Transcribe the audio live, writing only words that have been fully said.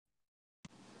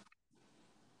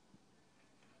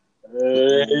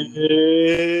Hey,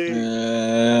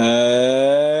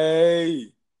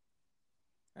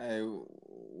 hey,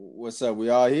 what's up? We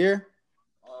all here?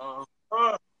 Uh,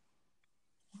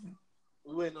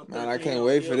 we waiting on Man, I 13 can't on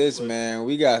wait for Gil, this, but man.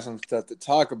 We got some stuff to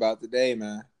talk about today,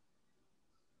 man.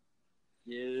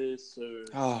 yes, sir.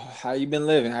 Oh, how you been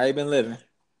living? How you been living?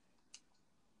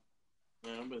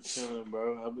 Man, I've been chilling,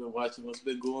 bro. I've been watching what's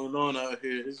been going on out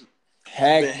here. It's been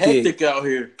Hectic, hectic out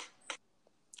here.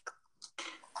 It's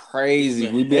crazy.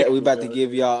 been We hectic about to out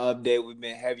give here. y'all an update. We've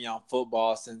been heavy on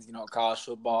football since college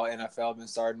football, NFL been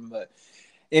starting, but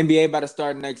NBA about to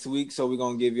start next week, so we're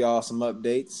gonna give y'all some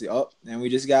updates. Up, and we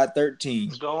just got 13.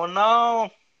 What's going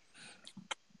on?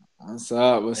 What's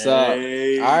up? What's up?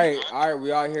 Hey, All right.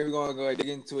 We out here. We're gonna go ahead and dig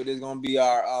into it. This is gonna be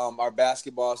our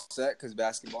basketball set because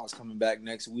basketball is coming back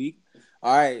next week.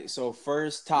 All right. So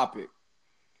first topic: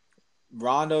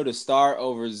 Rondo to start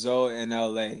over Zoe in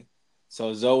LA.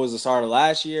 So Zoe was the starter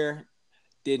last year.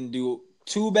 Didn't do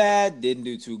too bad. Didn't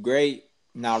do too great.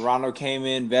 Now Rondo came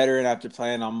in veteran after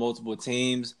playing on multiple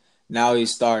teams. Now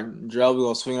he's starting. Drell, we're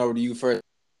gonna swing over to you first.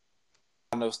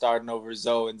 Rondo starting over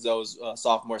Zoe in Zoe's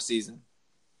sophomore season.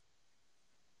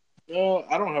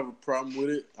 I don't have a problem with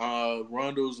it.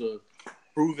 Rondo's a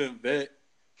proven vet.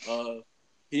 Uh,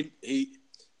 he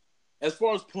as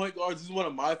far as point guards, he's one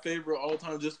of my favorite all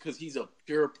time just because he's a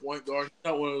pure point guard.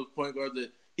 He's not one of those point guards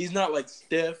that he's not like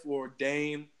Steph or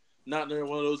Dame. Not one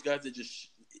of those guys that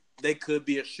they could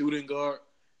be a shooting guard.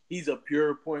 He's a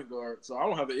pure point guard, so I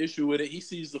don't have an issue with it. He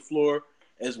sees the floor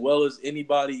as well as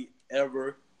anybody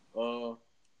ever. Uh,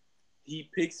 he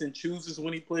picks and chooses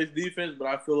when he plays defense, but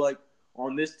I feel like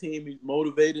on this team he's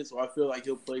motivated, so I feel like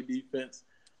he'll play defense.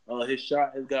 His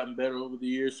shot has gotten better over the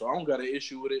years, so I don't got an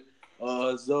issue with it.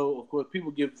 Zoe, of course, people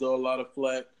give Zoe a lot of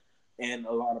flack and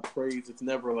a lot of praise. It's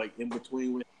never like in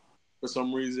between with for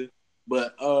some reason.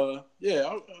 But yeah,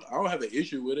 I don't have an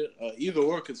issue with it. Either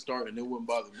or could start, and it wouldn't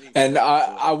bother me. And So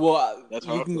I will. that's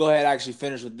how You I can feel. go ahead and actually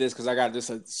finish with this because I got just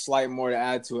a slight more to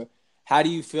add to it. How do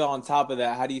you feel on top of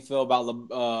that? How do you feel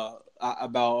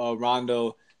about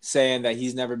Rondo saying that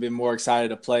he's never been more excited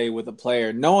to play with a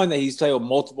player, knowing that he's played with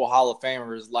multiple Hall of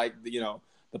Famers like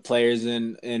the players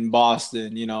in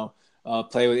Boston,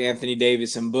 play with Anthony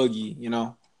Davis and Boogie,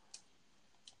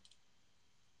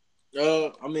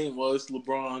 I mean, well, it's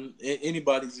LeBron.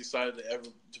 Anybody's excited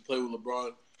to play with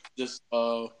LeBron, just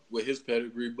with his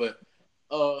pedigree. But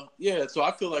yeah. So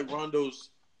I feel like Rondo's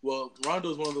one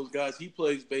of those guys. He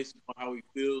plays based on how he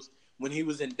feels. When he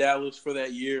was in Dallas for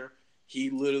that year, he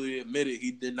literally admitted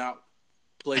he did not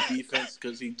play defense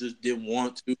because he just didn't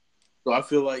want to. So I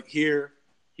feel like here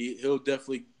he'll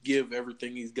definitely give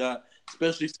everything he's got,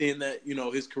 especially seeing that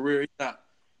his career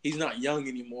he's not young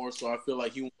anymore. So I feel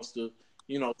like he wants to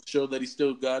show that he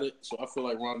still got it. So I feel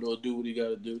like Rondo will do what he got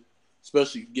to do,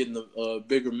 especially getting the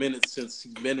bigger minutes since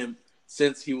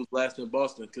he was last in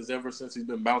Boston. Because ever since he's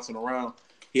been bouncing around,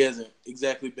 he hasn't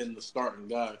exactly been the starting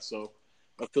guy. So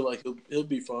I feel like he'll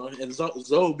be fine, and Zoe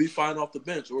will be fine off the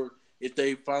bench. Or if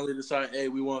they finally decide, hey,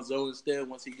 we want Zoe instead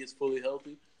once he gets fully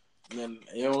healthy, then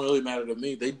it don't really matter to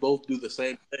me. They both do the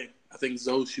same thing. I think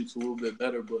Zoe shoots a little bit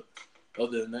better, but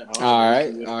other than that, I don't have All an right,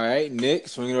 issue with all it. right. Nick,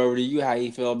 swing it over to you. How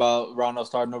you feel about Rondo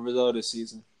starting over Zoe this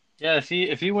season? Yeah, if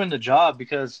he win the job,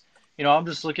 because I'm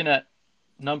just looking at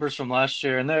numbers from last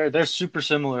year, and they're super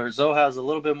similar. Zoe has a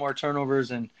little bit more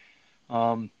turnovers, and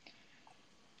um,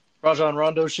 Rajon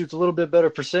Rondo shoots a little bit better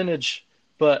percentage,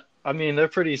 but I mean they're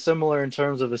pretty similar in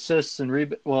terms of assists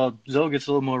and well, Zoe gets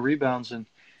a little more rebounds, and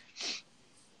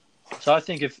so I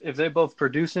think if they both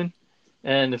producing,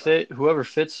 and if whoever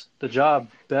fits the job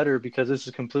better, because this is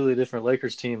a completely different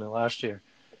Lakers team than last year,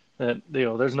 that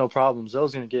there's no problem.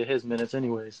 Zoe's going to get his minutes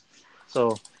anyways.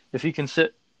 So if he can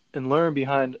sit and learn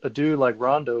behind a dude like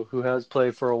Rondo, who has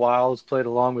played for a while, has played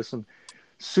along with some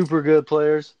super good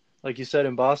players, like you said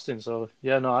in Boston. So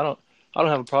yeah, no, I don't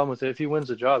have a problem with it. If he wins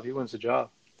the job, he wins the job.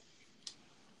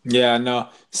 Yeah, no,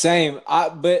 same.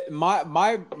 But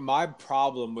my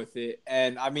problem with it,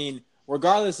 and I mean,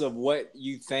 regardless of what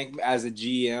you think as a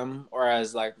GM or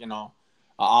as like an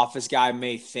office guy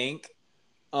may think,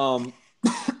 um,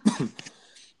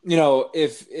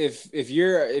 if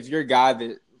you're a guy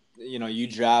that you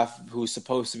draft who's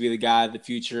supposed to be the guy of the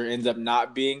future ends up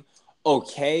not being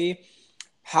okay.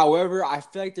 However, I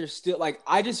feel like there's still like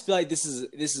I just feel like this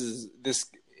is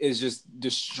just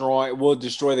will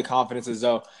destroy the confidence of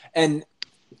Zoe. And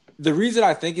the reason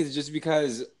I think is just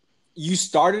because you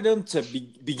started him to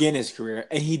begin his career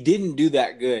and he didn't do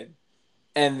that good.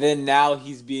 And then now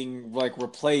he's being like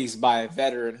replaced by a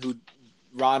veteran who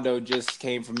Rondo just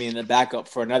came from being the backup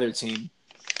for another team.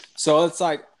 So it's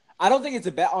like I don't think it's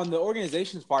a bad on the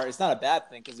organization's part. It's not a bad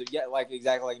thing because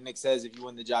exactly like Nick says, if you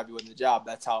win the job, you win the job.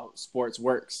 That's how sports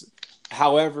works.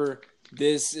 However,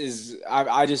 this is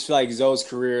I just feel like Zoe's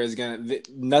career is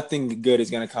nothing good is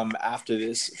gonna come after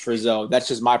this for Zoe. That's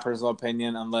just my personal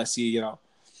opinion, unless he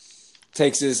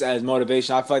takes this as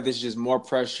motivation. I feel like this is just more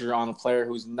pressure on a player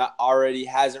who's not already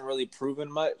hasn't really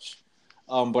proven much,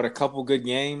 but a couple good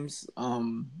games.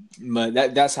 But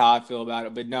that's how I feel about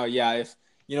it. But no, yeah, if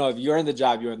you're in the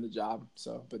job, you're in the job.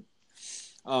 So, but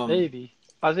maybe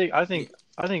I think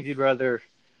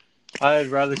I'd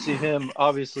rather see him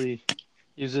obviously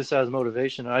use this as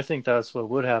motivation. I think that's what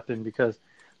would happen because,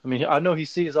 I mean, I know he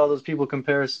sees all those people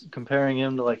comparing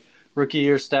him to like rookie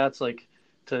year stats, like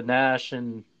to Nash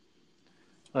and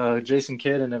Jason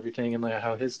Kidd and everything, and like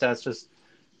how his stats just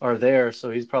are there.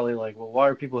 So he's probably like, well, why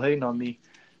are people hating on me?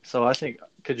 So I think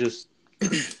could just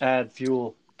add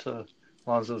fuel to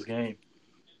Lonzo's game.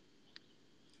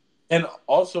 And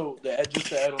also, just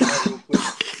to add on that real quick,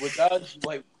 with guys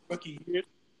like rookie years,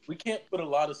 we can't put a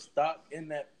lot of stock in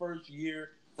that first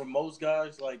year for most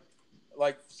guys. Like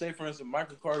say for instance,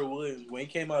 Michael Carter Williams, when he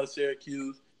came out of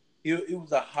Syracuse, he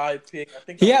was a high pick. I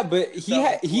think. Yeah, but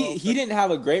he didn't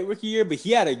have a great rookie year, but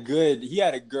he had a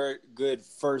good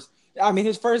first. I mean,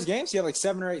 his first games, he had like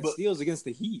 7 or 8 steals against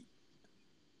the Heat.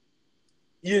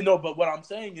 But what I'm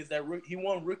saying is that he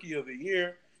won Rookie of the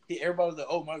Year. Everybody was like,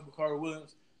 "Oh, Michael Carter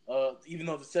Williams." Even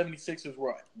though the 76ers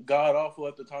were god awful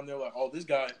at the time, they were like, "Oh, this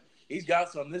guy, he's got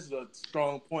something. This is a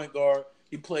strong point guard.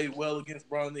 He played well against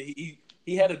Brown. He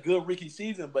had a good rookie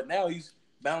season, but now he's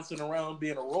bouncing around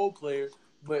being a role player.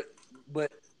 But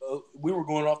we were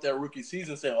going off that rookie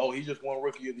season saying, "Oh, he just won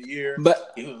Rookie of the Year."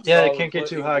 But it can't get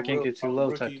too high, can't get too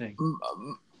low type thing.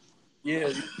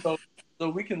 Yeah, so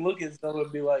we can look at Zoe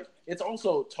and be like, it's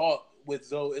also talk with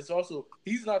Zoe. It's also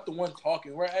he's not the one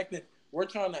talking. We're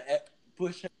trying to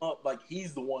push him up like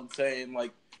he's the one saying,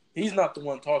 like he's not the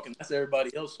one talking. That's everybody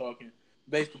else talking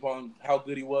based upon how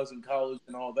good he was in college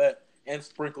and all that, and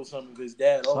sprinkle some of his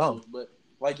dad also. But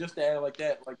like just to add like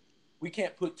that, like we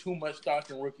can't put too much stock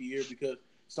in rookie year because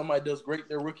somebody does great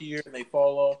their rookie year and they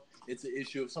fall off. It's an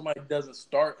issue. If somebody doesn't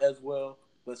start as well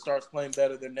but starts playing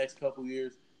better their next couple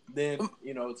years, then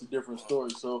it's a different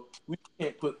story. So we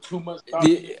can't put too much stock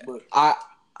in it. But I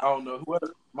don't know.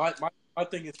 Whoever my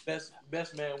thing is best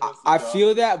man wins. I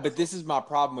feel that, but this is my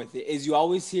problem with it. Is you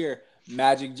always hear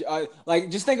Magic,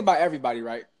 just think about everybody,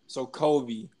 right? So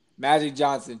Kobe, Magic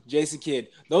Johnson, Jason Kidd.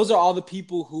 Those are all the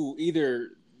people who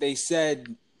either they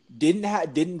said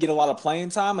didn't get a lot of playing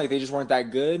time, like they just weren't that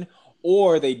good,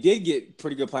 or they did get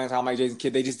pretty good playing time, like Jason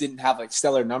Kidd. They just didn't have like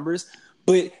stellar numbers.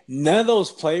 But none of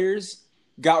those players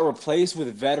got replaced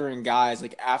with veteran guys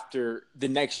like after the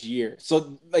next year.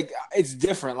 So like it's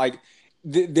different. Like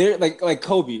they're like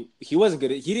Kobe, he wasn't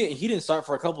good. He didn't start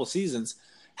for a couple of seasons.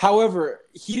 However,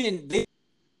 he didn't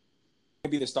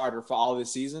be the starter for all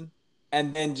this season,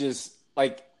 and then just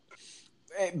like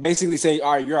basically say,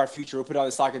 all right, you're our future. We'll put all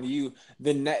this stock into you.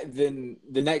 Then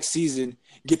the next season,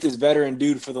 get this veteran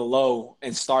dude for the low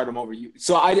and start him over you.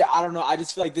 So I don't know. I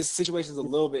just feel like this situation is a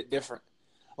little bit different.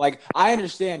 Like I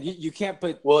understand you can't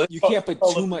put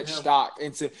too much stock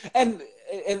into and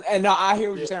I hear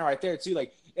what you're saying right there too.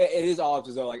 Like it is all up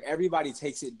to Zoe. Like everybody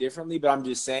takes it differently, but I'm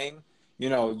just saying,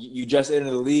 you just enter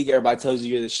the league. Everybody tells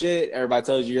you you're the shit. Everybody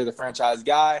tells you you're the franchise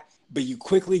guy, but you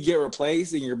quickly get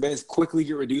replaced and your minutes quickly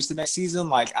get reduced the next season.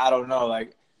 Like I don't know.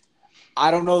 Like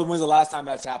I don't know when's the last time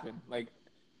that's happened. Like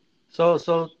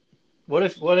so what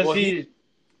if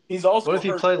he's also what if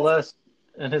he played less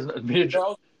in his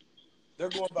they're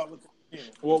going about with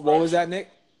what was that, Nick?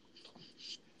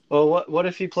 Well, what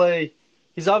if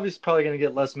he's obviously probably going to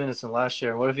get less minutes than last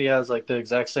year. What if he has like the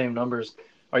exact same numbers?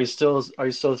 Are you still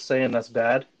saying that's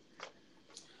bad?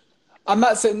 I'm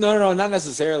not saying no, not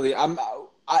necessarily. I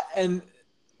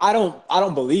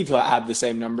don't believe he'll have the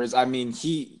same numbers. I mean,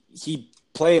 he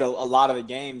played a lot of the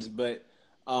games, but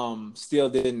still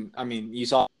didn't. I mean, you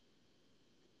saw.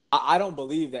 I don't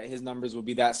believe that his numbers will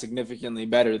be that significantly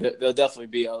better. They'll definitely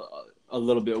be a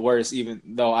little bit worse, even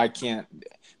though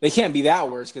they can't be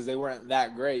that worse because they weren't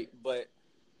that great. But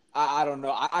I don't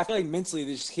know. I feel like mentally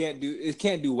they just can't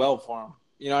do well for him.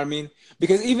 You know what I mean?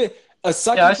 Because even a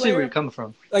sucky player, I see where you're coming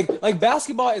from. Like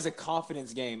basketball is a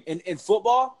confidence game. In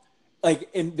football, like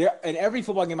in every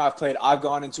football game I've played, I've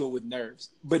gone into it with nerves.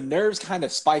 But nerves kind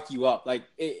of spike you up. Like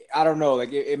I don't know.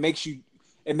 Like it makes you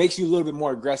a little bit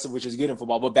more aggressive, which is good in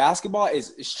football. But basketball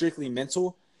is strictly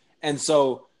mental, and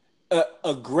so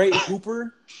a great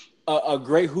hooper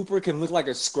can look like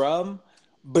a scrum,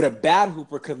 but a bad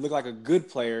hooper could look like a good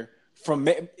player.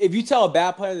 If you tell a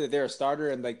bad player that they're a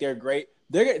starter and like they're great,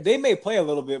 they may play a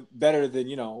little bit better than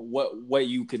what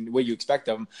you expect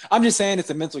of them. I'm just saying it's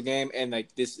a mental game, and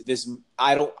like this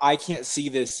I can't see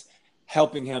this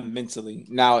helping him mentally.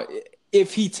 Now,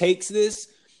 if he takes this,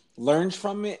 learns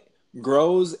from it,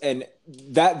 grows, and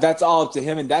that's all up to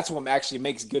him, and that's what actually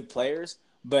makes good players.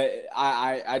 But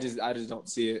I just don't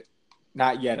see it,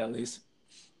 not yet at least.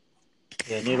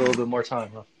 Yeah, need a little bit more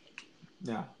time, huh?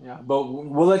 Yeah. But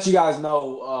we'll let you guys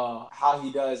know how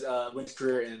he does when his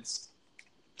career ends.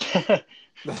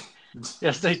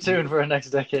 Yeah, stay tuned for the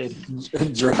next decade.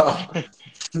 Draw. All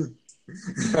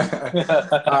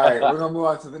right, we're gonna move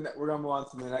on to the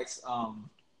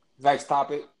next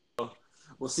topic.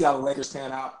 We'll see how the Lakers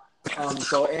pan out.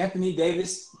 So Anthony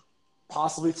Davis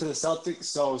possibly to the Celtics.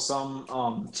 So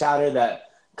some chatter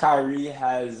that Kyrie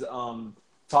has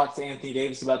talked to Anthony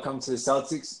Davis about coming to the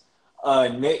Celtics.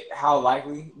 Nick, how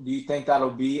likely do you think that'll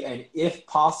be? And if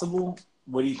possible,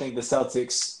 what do you think the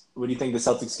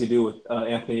Celtics could do with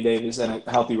Anthony Davis and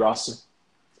a healthy roster?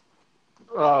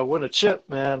 Win a chip,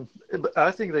 man.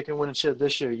 I think they can win a chip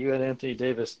this year. You and Anthony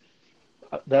Davis.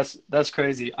 That's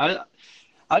crazy. I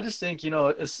just think,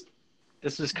 it's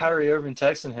just Kyrie Irving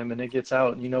texting him and it gets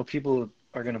out. People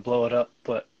are going to blow it up.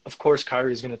 But, of course,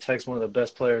 Kyrie's going to text one of the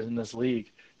best players in this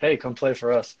league. Hey, come play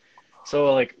for us.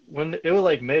 So, like, when it was,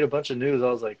 like, made a bunch of news, I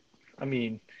was like, I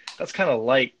mean, that's kind of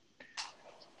light,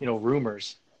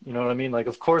 rumors. You know what I mean? Like,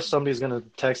 of course somebody's going to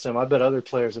text him. I bet other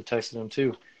players have texted him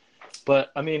too.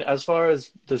 But, I mean, as far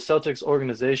as the Celtics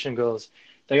organization goes,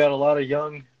 they got a lot of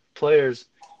young players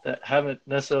that haven't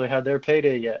necessarily had their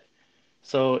payday yet.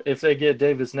 So if they get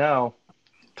Davis now,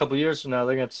 a couple years from now,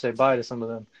 they're going to have to say bye to some of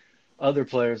them other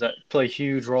players that play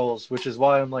huge roles, which is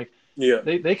why I'm like,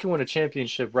 they can win a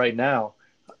championship right now.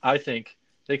 I think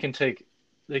they can take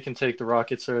the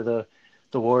Rockets or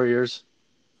the Warriors.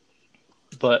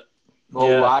 But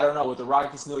yeah. I don't know. With the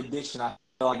Rockets' new addition, I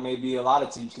feel like maybe a lot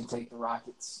of teams can take the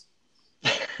Rockets.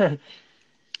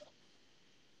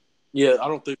 Yeah,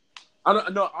 honestly,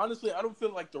 I don't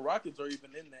feel like the Rockets are even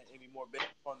in that anymore based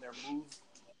on their moves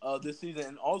this season.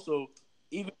 And also,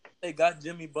 even if they got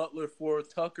Jimmy Butler for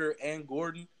Tucker and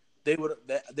Gordon, they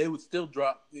would still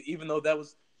drop. Even though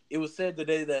it was said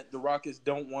today that the Rockets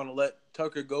don't want to let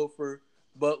Tucker go for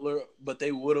Butler, but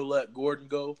they would have let Gordon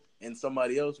go and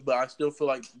somebody else. But I still feel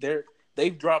like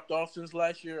they've dropped off since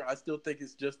last year. I still think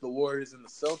it's just the Warriors and the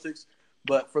Celtics.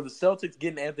 But for the Celtics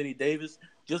getting Anthony Davis,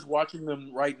 just watching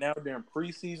them right now during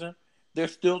preseason, they're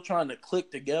still trying to click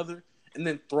together. And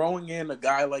then throwing in a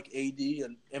guy like AD,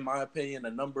 and in my opinion,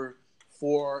 a number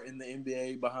 4 in the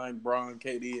NBA behind Bron,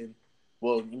 KD, and,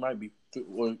 well, he might be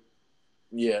a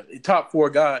top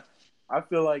 4 guy. I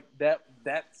feel like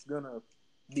that's going to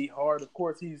be hard. Of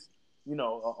course, he's, one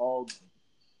of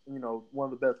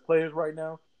the best players right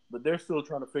now. But they're still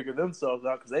trying to figure themselves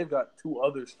out because they've got 2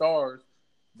 other stars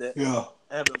that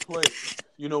haven't played.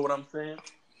 You know what I'm saying?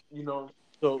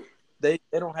 So they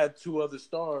don't have 2 other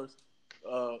stars.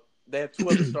 They have 2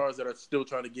 other stars that are still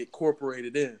trying to get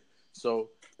incorporated in. So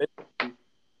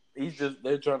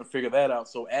they're trying to figure that out.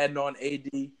 So adding on AD,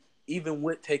 even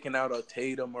with taking out a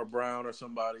Tatum or Brown or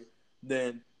somebody,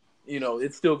 then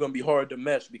it's still going to be hard to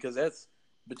mesh because that's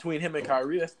between him and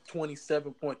Kyrie. That's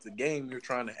 27 points a game you're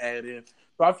trying to add in.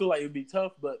 So I feel like it'd be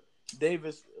tough, but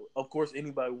Davis, of course,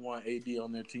 anybody would want AD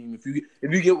on their team. If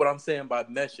you get what I'm saying by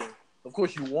meshing, of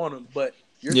course you want him, but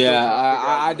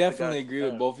I definitely agree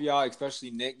with both of y'all, especially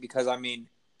Nick, because I mean,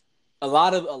 a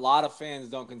lot of fans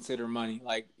don't consider money.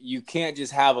 Like you can't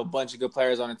just have a bunch of good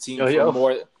players on a team for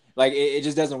more. Like it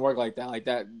just doesn't work like that. Like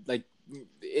that. Like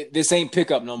this ain't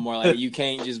pickup no more. Like you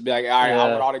can't just be like, all right, I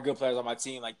want all the good players on my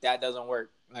team. Like that doesn't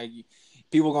work. Like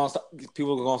people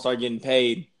gonna start getting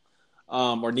paid.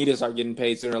 Or need to start getting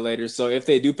paid sooner or later. So if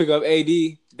they do pick up AD,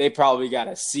 they probably got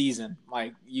a season.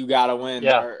 Like you got to win.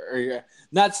 Yeah. Or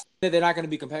not that they're not going to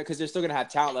be competitive because they're still going to have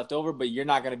talent left over, but you're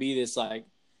not going to be this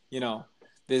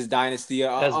this dynasty.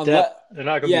 They're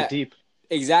not going to be deep.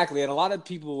 Exactly. And a lot of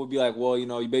people would be like, well,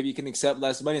 maybe you can accept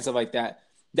less money and stuff like that.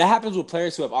 That happens with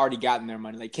players who have already gotten their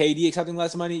money. Like KD accepting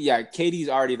less money. Yeah, KD's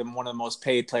already one of the most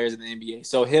paid players in the NBA.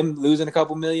 So him losing a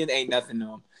couple million ain't nothing to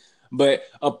him. But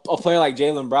a player like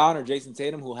Jaylen Brown or Jason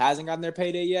Tatum who hasn't gotten their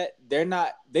payday yet, they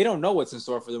don't know what's in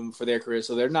store for them for their career.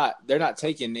 So they're not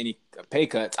taking any pay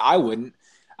cuts. I wouldn't.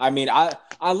 I mean, I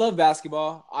love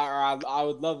basketball. I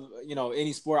would love,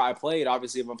 any sport I played,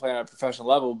 obviously if I'm playing at a professional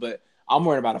level, but I'm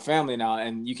worried about a family now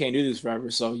and you can't do this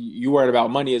forever. So you worried about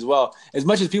money as well. As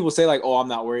much as people say like, oh, I'm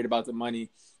not worried about the money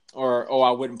or, oh,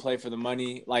 I wouldn't play for the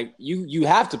money. Like you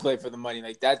have to play for the money.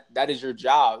 Like that is your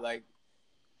job. Like,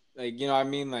 you know what I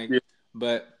mean? Like,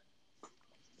 But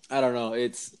I don't know.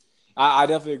 It's I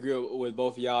definitely agree with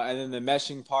both of y'all. And then the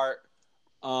meshing part,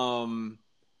 um,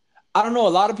 I don't know. A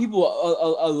lot of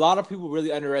people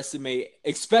really underestimate,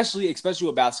 especially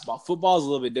with basketball. Football is a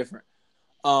little bit different.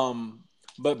 Um,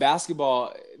 but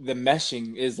basketball, the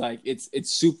meshing is like it's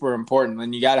super important,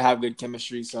 and you got to have good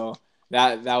chemistry. So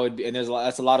that would be, and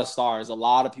that's a lot of stars. A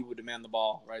lot of people demand the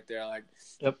ball right there. Like,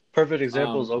 Yep, perfect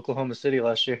example is um, Oklahoma City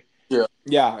last year. Yeah,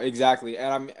 yeah, exactly.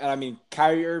 I mean,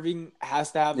 Kyrie Irving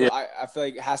has to have yeah, I feel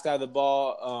like has to have the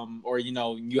ball. Or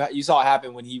you saw it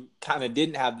happen when he kind of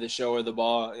didn't have the show or the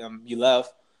ball. He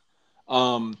left.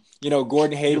 Gordon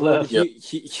He Hayward, left. yeah.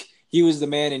 he was the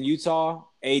man in Utah.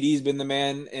 AD's been the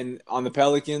man on the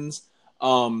Pelicans.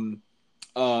 Al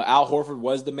Horford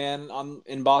was the man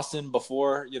in Boston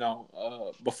before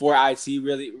IT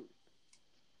really.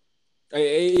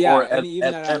 Yeah, Or and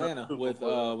even at Atlanta Atlanta too with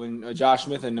before that. when Josh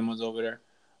Smith and them was over there.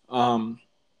 Um,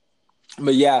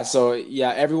 but yeah, so yeah,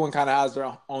 everyone kind of has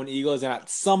their own egos, and at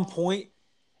some point,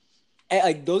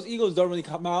 like those egos don't really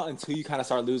come out until you kind of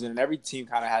start losing, and every team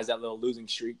kind of has that little losing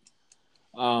streak.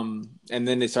 And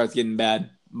then it starts getting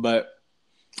bad. But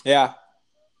yeah,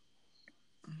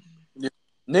 Yeah.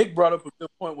 Nick brought up a good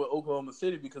point with Oklahoma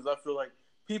City because I feel like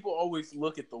people always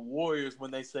look at the Warriors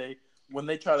when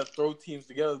they try to throw teams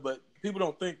together, but people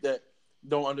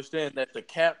don't understand that the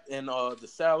cap and the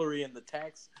salary and the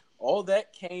tax, all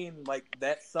that came like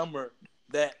that summer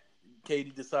that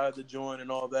Katie decided to join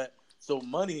and all that. So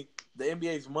money, the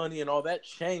NBA's money and all that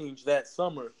changed that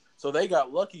summer. So they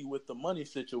got lucky with the money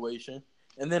situation.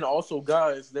 And then also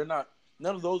guys,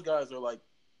 none of those guys are like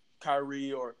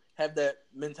Kyrie or have that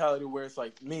mentality where it's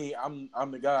like me, I'm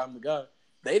the guy, I'm the guy.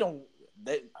 They don't.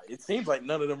 They it seems like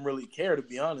none of them really care. To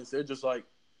be honest, they're just like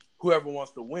whoever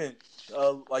wants to win.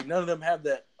 Like none of them have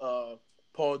that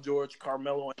Paul George,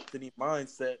 Carmelo Anthony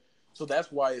mindset. So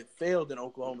that's why it failed in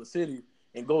Oklahoma City.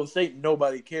 In Golden State,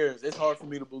 nobody cares. It's hard for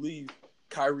me to believe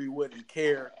Kyrie wouldn't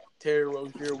care. Terry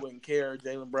Rozier wouldn't care.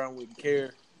 Jaylen Brown wouldn't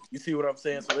care. You see what I'm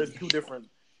saying? So there's two different.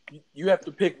 You have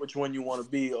to pick which one you want to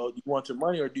be. You want your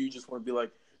money, or do you just want to be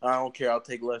like, I don't care. I'll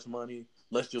take less money.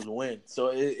 Let's just win.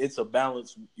 So it's a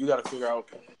balance. You got to figure out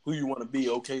who you want to be,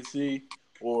 OKC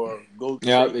or Golden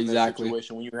yeah, State in that exactly,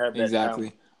 situation when you have that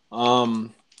talent.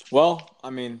 exactly. Well, I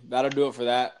mean that'll do it for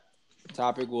that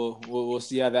topic. We'll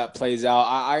see how that plays out.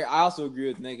 I also agree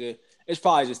with nigga. It's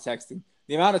probably just texting.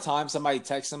 The amount of time somebody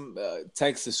texts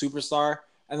texts a superstar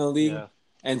in the league Yeah.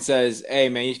 and says, "Hey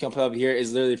man, you should come play over here,"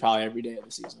 is literally probably every day of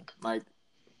the season. Like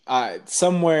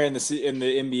somewhere in the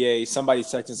NBA, somebody's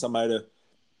texting somebody to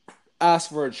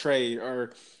ask for a trade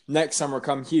or next summer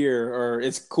come here or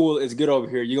it's cool, it's good over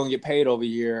here. You're gonna get paid over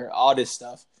here, all this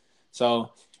stuff.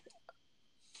 So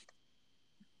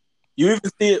You even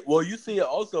see it. Well, you see it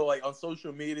also like on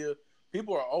social media.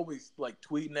 People are always like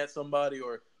tweeting at somebody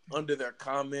or under their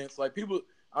comments. Like people,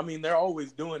 I mean, they're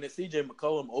always doing it. CJ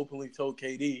McCollum openly told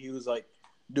KD he was like,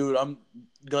 "Dude, I'm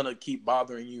gonna keep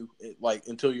bothering you like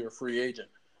until you're a free agent."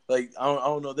 Like I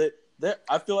don't know that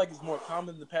I feel like it's more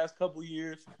common the past couple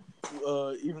years.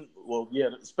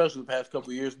 Especially the past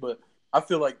couple years. But I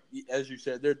feel like, as you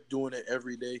said, they're doing it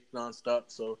every day, nonstop.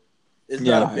 So it's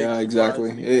not a big yeah, surprise exactly.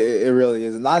 anymore. It really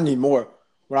is. Not anymore.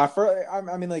 When I first,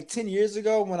 I mean, like 10 years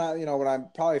ago, when I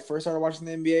probably first started watching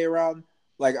the NBA around,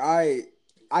 like I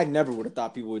never would have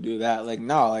thought people would do that. Like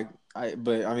no,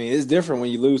 but I mean, it's different when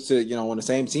you lose to, when the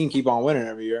same team keep on winning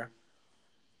every year.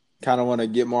 Kind of want to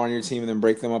get more on your team and then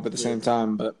break them up at the Yeah. same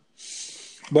time, but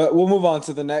we'll move on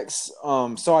to the next.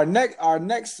 So our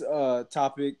next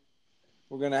topic,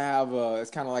 we're gonna have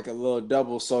it's kind of like a little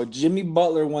double. So Jimmy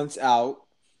Butler wants out,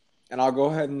 and I'll go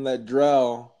ahead and let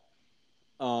Drell.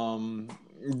 Um,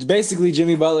 Basically,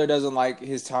 Jimmy Butler doesn't like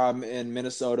his time in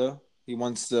Minnesota. He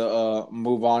wants to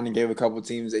move on and gave a couple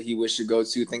teams that he wished to go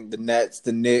to. I think the Nets,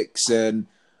 the Knicks, and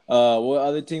what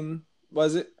other team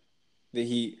was it? The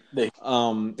Heat. The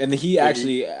And the Heat the Heat.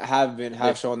 actually Yeah.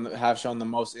 have shown the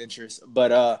most interest. But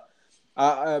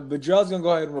Drell's gonna go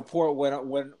ahead and report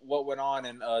what went on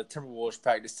in Timberwolves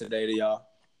practice today to y'all.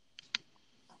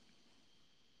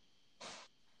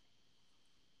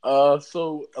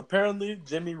 So apparently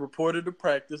Jimmy reported to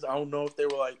practice. I don't know if they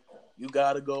were like, you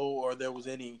gotta go, or there was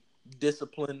any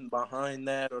discipline behind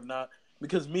that or not.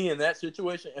 Because me in that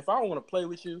situation, if I don't want to play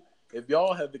with you, if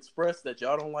y'all have expressed that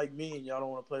y'all don't like me and y'all don't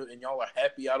want to play, and y'all are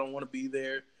happy I don't want to be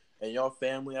there, and y'all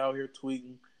family out here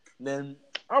tweeting, then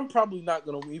I'm probably not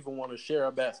gonna even want to share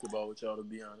a basketball with y'all. To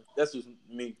be honest, that's just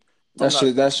me. I'm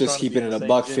not That's just trying to be keeping in it the a same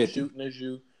buck gym 50. shooting as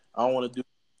you. I don't want to do.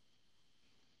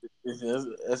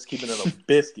 That's keeping it a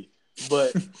biscuit.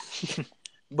 But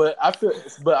but I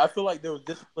feel like there was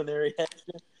disciplinary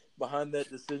action behind that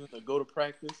decision to go to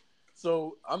practice.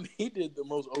 So he did the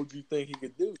most OG thing he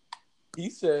could do. He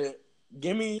said,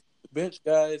 "Give me the bench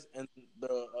guys and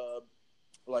the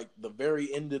like the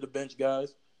very end of the bench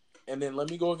guys, and then let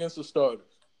me go against the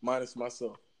starters minus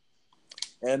myself."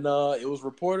 And it was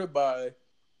reported by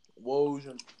Woj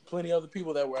and plenty other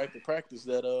people that were at the practice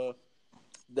that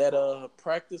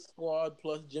practice squad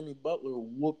plus Jimmy Butler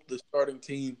whooped the starting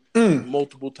team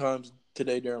multiple times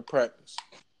today during practice.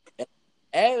 And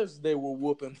as they were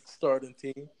whooping the starting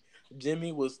team,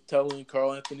 Jimmy was telling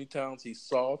Karl Anthony Towns he's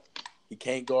soft, he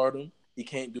can't guard him, he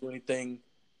can't do anything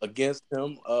against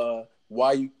him.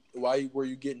 Why were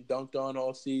you getting dunked on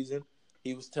all season?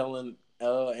 He was telling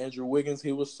Andrew Wiggins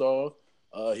he was soft.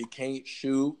 He can't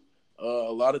shoot. A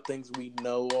lot of things we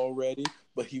know already,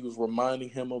 but he was reminding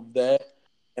him of that.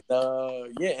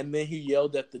 And then he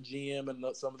yelled at the GM and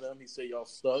some of them. He said, "Y'all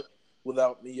suck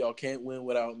without me. Y'all can't win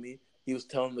without me." He was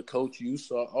telling the coach, "You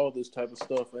saw all this type of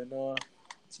stuff." And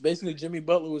it's basically Jimmy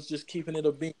Butler was just keeping it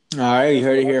a beam. All right, you That's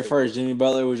heard what it I here think. first. Jimmy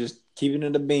Butler was just keeping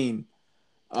it a bean.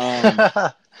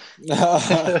 Why you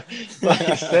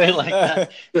say it like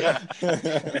that?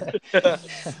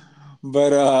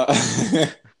 But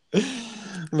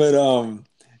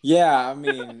yeah, I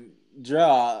mean,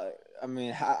 draw. I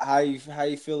mean, how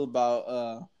you feel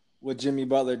about what Jimmy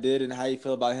Butler did, and how you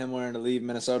feel about him wanting to leave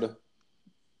Minnesota?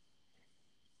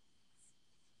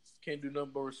 Can't do nothing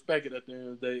but respect it at the end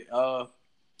of the day.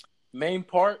 Main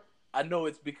part, I know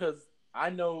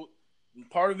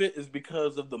part of it is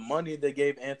because of the money they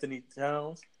gave Anthony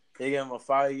Towns. They gave him a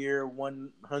 5-year,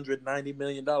 $190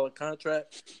 million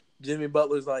contract. Jimmy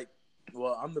Butler's like,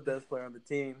 well, I'm the best player on the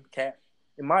team. Cat,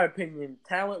 in my opinion,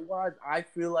 talent-wise, I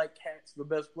feel like Cat's the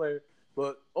best player.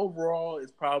 But overall,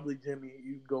 it's probably Jimmy.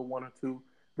 You go one or two.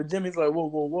 But Jimmy's like,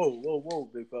 whoa,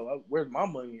 big fella. Where's my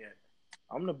money at?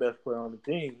 I'm the best player on the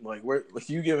team. Like, where if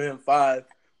you give him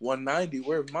 190,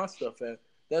 where's my stuff at?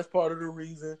 That's part of the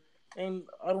reason. And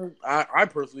I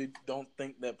personally don't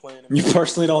think that playing in You Minnesota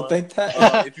personally is don't fun. think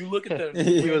that? If you look at their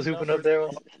He was win hooping up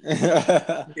numbers,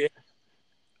 there.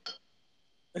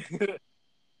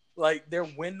 like their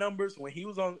win numbers when he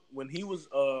was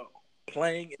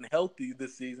playing and healthy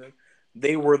this season,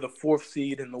 they were the 4th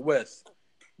seed in the West.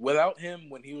 Without him,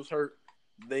 when he was hurt,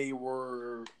 they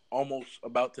were almost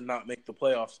about to not make the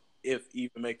playoffs, if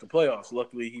even make the playoffs.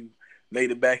 Luckily, he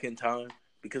made it back in time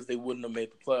because they wouldn't have made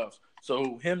the playoffs.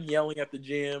 So him yelling at the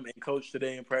gym and coach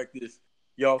today in practice,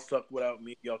 "Y'all suck without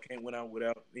me. Y'all can't win out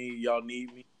without me. Y'all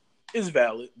need me," is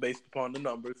valid based upon the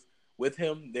numbers. With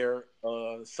him, they're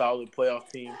a solid playoff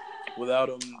team. Without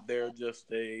him, they're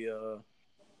just a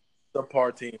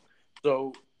subpar team.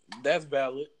 So that's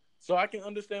valid. So I can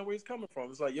understand where he's coming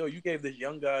from. It's like, yo, you gave this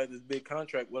young guy this big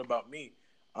contract. What about me?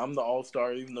 I'm the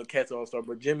all-star, even though Cat's all-star.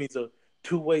 But Jimmy's a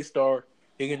two-way star.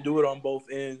 He can do it on both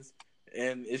ends.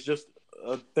 And it's just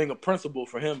a thing of principle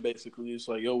for him, basically. It's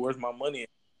like, yo, where's my money?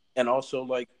 And also,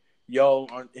 like, y'all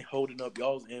aren't holding up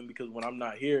y'all's end because when I'm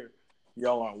not here,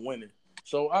 y'all aren't winning.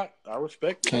 So I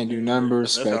respect it. Can't do nothing but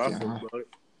That's how respect I it, feel huh? about it.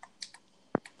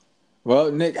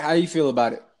 Well, Nick, how you feel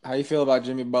about it? How you feel about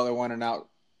Jimmy Butler wanting out?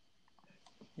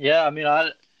 Yeah, I mean,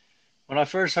 when I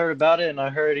first heard about it and I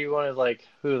heard he wanted like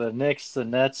the Knicks, the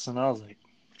Nets, and I was like,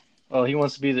 oh, he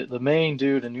wants to be the main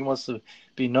dude and he wants to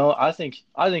be known. I think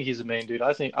he's the main dude.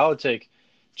 I think I would take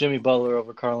Jimmy Butler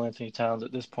over Karl Anthony Towns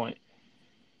at this point.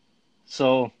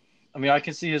 So, I mean, I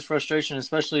can see his frustration,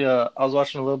 especially I was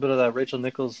watching a little bit of that Rachel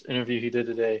Nichols interview he did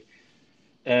today,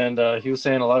 and he was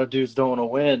saying a lot of dudes don't want to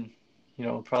win.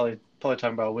 Probably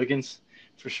talking about Wiggins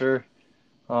for sure.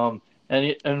 And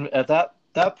at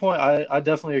that point, I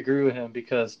definitely agree with him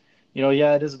because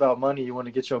yeah, it is about money. You want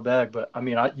to get your bag, but I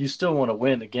mean, you still want to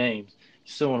win the games.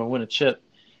 You still want to win a chip.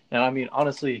 And I mean,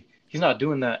 honestly, he's not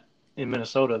doing that in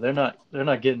Minnesota. They're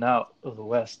not getting out of the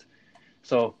West.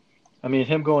 So, I mean,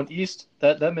 him going east,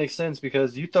 that makes sense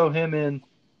because you throw him in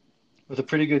with a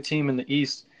pretty good team in the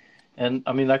East, and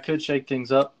I mean that could shake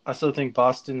things up. I still think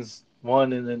Boston's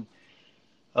 1, and then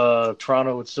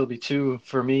Toronto would still be 2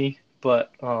 for me,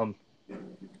 but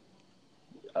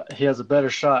he has a better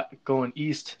shot going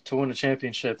east to win a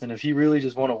championship. And if he really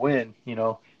just want to win,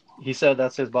 he said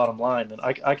that's his bottom line, and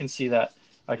I can see that.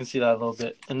 I can see that a little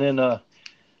bit. And then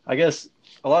I guess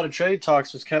a lot of trade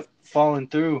talks just kept falling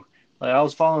through. Like I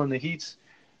was following the Heats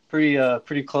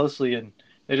pretty closely, and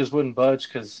they just wouldn't budge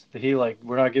because the Heat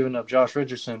we're not giving up Josh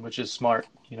Richardson, which is smart,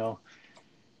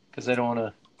 because they don't want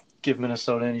to give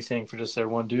Minnesota anything for just their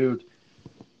one dude.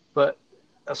 But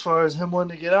as far as him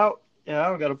wanting to get out, yeah, I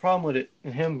don't got a problem with it.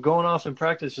 And him going off in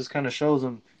practice just kind of shows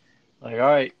him, like, all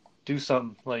right, do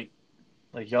something. Like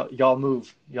y'all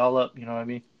move, y'all up. You know what I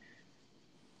mean?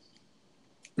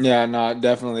 Yeah, no,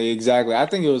 definitely, exactly. I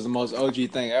think it was the most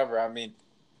OG thing ever.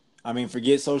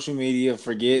 Forget social media,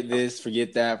 forget this,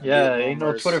 forget that, forget Yeah, ain't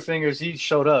no Twitter rumors. fingers. He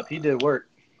showed up. He did work.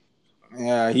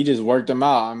 Yeah, he just worked them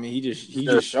out. I mean, he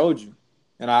Yeah. just showed you,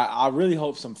 and I really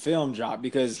hope some film drop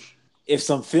because if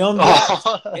some film drops,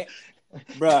 Oh,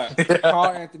 bruh,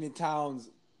 Carl Anthony Towns,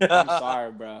 I'm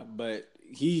sorry, bruh, but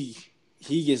he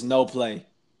gets no play.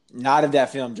 Not if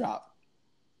that film drop.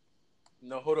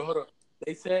 No, hold on.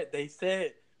 They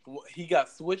said he got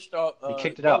switched off. he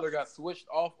kicked it out. Butler got switched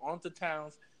off onto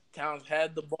Towns. Towns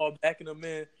had the ball backing him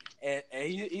in, and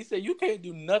he said, "You can't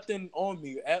do nothing on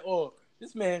me at all."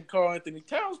 This man, Carl Anthony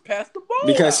Towns, passed the ball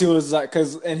Because he out. was like,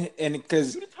 because You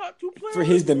the top two player for on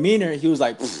the his team. demeanor, he was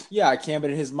like, yeah, I can,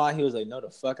 but in his mind, he was like, no, the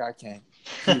fuck, I can't.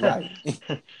 He right.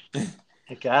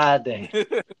 God dang.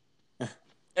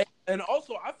 And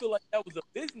also, I feel like that was a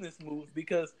business move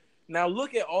because now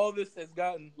look at all this has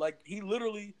gotten. Like he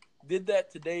literally did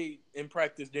that today in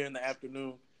practice during the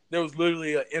afternoon. There was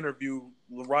literally an interview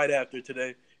right after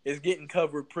today. It's getting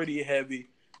covered pretty heavy.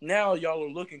 Now y'all are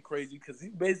looking crazy because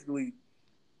he's basically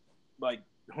like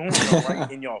honing them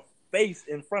right in your face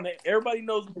in front of everybody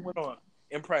knows what went on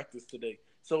in practice today.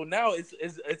 So now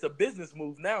it's a business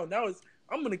move. Now it's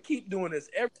I'm gonna keep doing this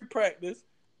every practice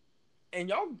and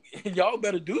y'all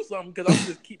better do something because I'm gonna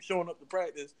just keep showing up to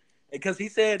practice. Because he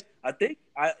said,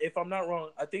 if I'm not wrong,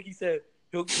 I think he said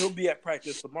he'll be at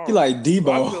practice He tomorrow. like So I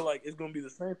Debo. feel like it's gonna be the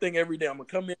same thing every day. I'm gonna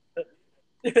come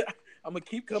in, I'm gonna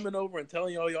keep coming over and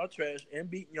telling y'all trash and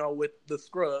beating y'all with the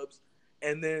scrubs,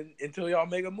 and then until y'all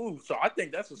make a move. So I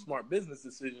think that's a smart business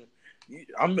decision.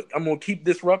 I'm gonna keep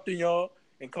disrupting y'all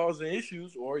and causing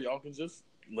issues, or y'all can just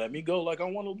let me go like I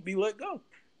want to be let go.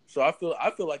 So I feel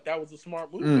like that was a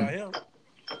smart move by him.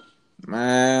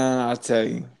 Man, I tell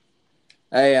you.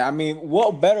 Hey, I mean,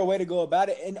 what better way to go about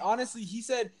it? And honestly, he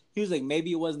said he was like,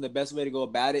 maybe it wasn't the best way to go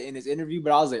about it in his interview,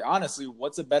 but I was like, honestly,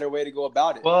 what's a better way to go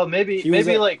about it? Well, maybe He was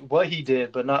maybe a, like what he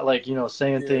did, but not like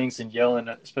saying Yeah. things and yelling,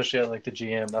 especially at like the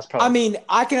GM. That's I probably mean,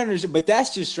 I can understand, but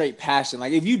that's just straight passion.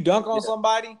 Like if you dunk on Yeah.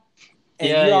 somebody and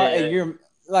yeah. you're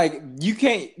like you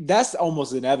can't, that's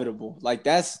almost inevitable. Like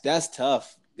that's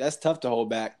tough. That's tough to hold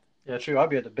back. Yeah, true. I'll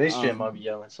be at the base gym. I'll be Um,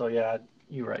 yelling. So yeah,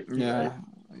 you're right. You're right.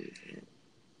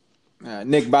 yeah.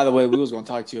 Nick, by the way, we was gonna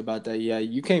talk to you about that. Yeah,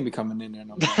 you can't be coming in there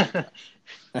no more like that.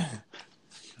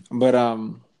 But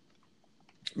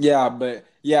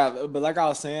but like I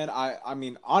was saying, I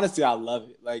mean, honestly, I love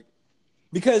it. Like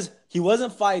because he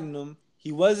wasn't fighting them.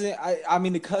 He wasn't. I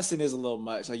mean, the cussing is a little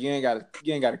much. Like you ain't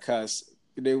got to cuss.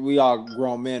 We all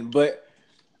grown men, but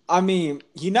I mean,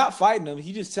 he not fighting them.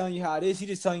 He just telling you how it is. He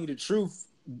just telling you the truth.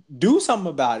 Do something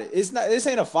about it. It's not. This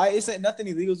ain't a fight. It's ain't nothing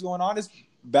illegal is going on. It's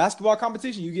basketball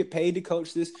competition. You get paid to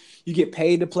coach this. You get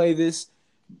paid to play this.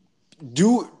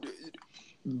 Do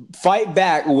fight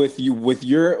back with what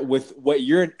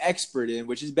you're an expert in,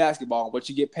 which is basketball, and what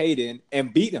you get paid in,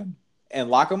 and beat them and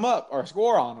lock them up or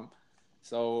score on them.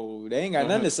 So they ain't got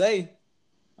nothing to say.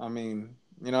 I mean,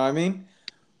 you know what I mean?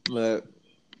 But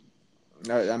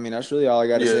I mean, that's really all I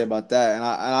got to say about that. And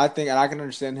I think I can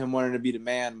understand him wanting to be the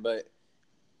man, but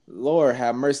Lord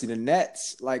have mercy, the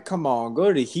Nets. Like, come on, go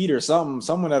to the Heat or something.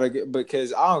 Someone that'll get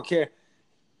because I don't care.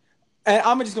 And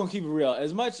I'm just gonna keep it real.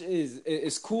 As much as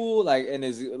it's cool, like and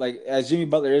as like as Jimmy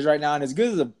Butler is right now, and as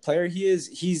good as a player he is,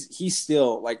 he's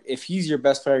still like if he's your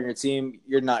best player in your team,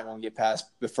 you're not gonna get past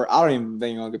the first. I don't even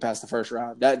think you're gonna get past the first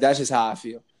round. That's just how I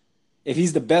feel. If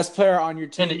he's the best player on your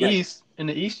In team, the like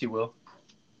East, you will.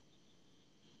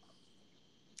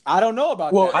 I don't know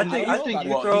about Well, that. I in think the I don't I know East, think about you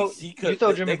that. well, throw he you could.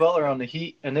 throw Jimmy Butler on the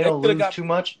Heat and they They don't could have lose got. too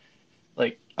much.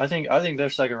 Like I think they're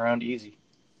second round easy.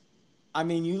 I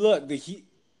mean, you look the Heat.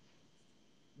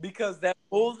 Because that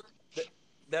Bulls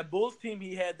team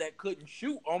he had that couldn't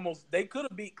shoot almost they could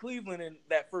have beat Cleveland in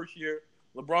that first year.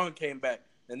 LeBron came back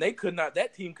and they could not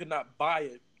that team could not buy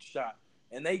a shot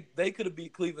and they could have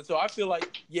beat Cleveland. So I feel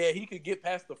like yeah he could get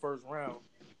past the first round,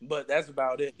 but that's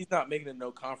about it. He's not making it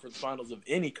no conference finals of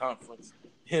any conference.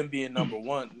 Him being number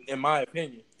one in my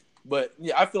opinion. But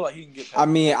yeah, I feel like he can get I past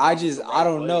the mean, first round with the I right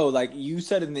don't know. players. Like you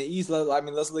said in the East, I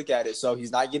mean, let's look at it. So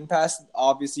he's not getting past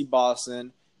obviously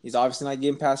Boston. He's obviously not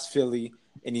getting past Philly,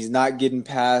 and he's not getting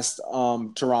past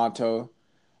Toronto.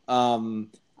 Um,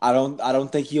 I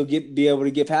don't think he'll be able to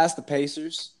get past the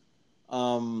Pacers.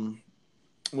 Um,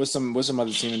 with some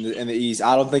other team in the East,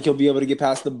 I don't think he'll be able to get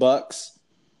past the Bucks.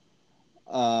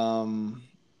 Um,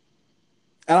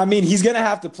 and I mean, he's gonna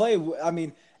have to play. I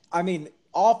mean,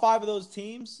 all five of those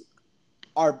teams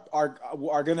are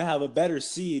gonna have a better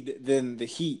seed than the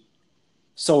Heat.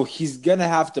 So he's gonna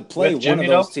have to play With one of Jimmy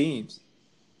though? those teams.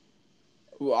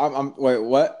 Wait,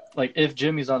 what? Like if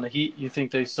Jimmy's on the Heat, you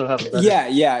think they still have a better?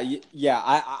 Yeah.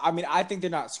 I mean, I think they're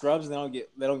not scrubs. They don't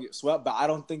get swept. But I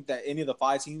don't think that any of the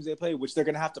 5 teams they play, which they're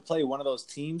gonna have to play one of those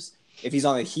teams if he's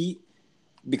on the Heat,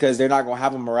 because they're not gonna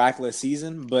have a miraculous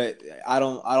season. But I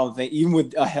don't think, even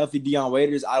with a healthy Dion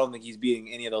Waiters, I don't think he's beating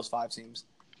any of those 5 teams.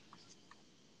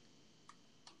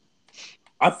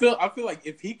 I feel like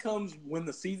if he comes when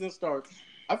the season starts,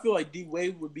 I feel like D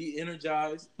Wade would be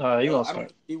energized. He I won't don't start.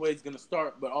 think D Wade's gonna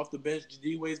start, but off the bench,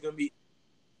 D Wade's gonna be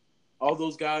all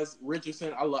those guys.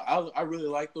 Richardson, I really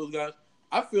like those guys.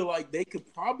 I feel like they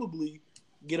could probably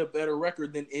get a better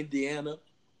record than Indiana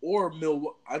or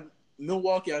Milwaukee.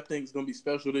 Milwaukee, I think, is gonna be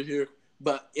special this year.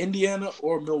 But Indiana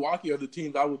or Milwaukee are the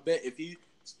teams I would bet if he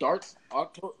starts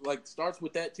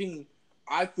with that team.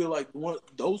 I feel like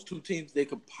those 2 teams they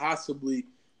could possibly,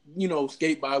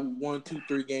 skate by 1, 2,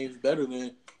 3 games better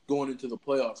than going into the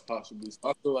playoffs possibly. So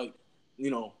I feel like,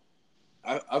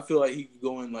 I feel like he could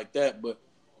go in like that. But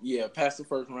yeah, past the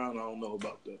first round, I don't know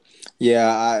about that.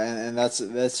 Yeah, and that's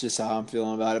just how I'm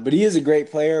feeling about it. But he is a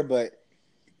great player, but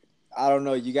I don't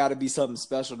know. You got to be something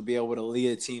special to be able to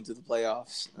lead a team to the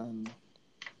playoffs.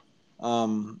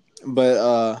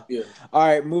 Yeah. All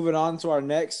right, moving on to our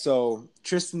next. So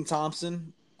Tristan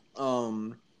Thompson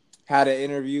had an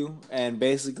interview and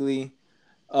basically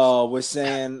was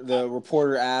saying, the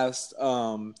reporter asked,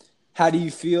 how do you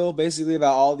feel basically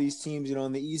about all these teams,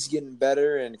 in the East getting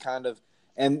better, and kind of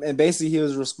and basically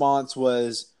his response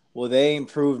was, well, they ain't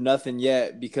proved nothing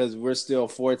yet because we're still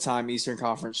 4-time Eastern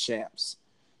Conference champs.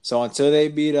 So until they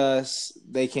beat us,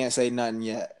 they can't say nothing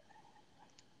yet.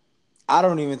 I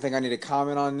don't even think I need to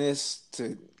comment on this.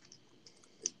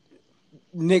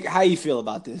 Nick, how you feel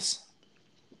about this?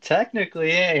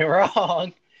 Technically, he ain't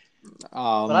wrong.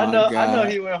 Oh, But my God. I know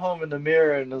he went home in the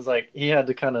mirror and was like, he had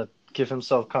to kind of give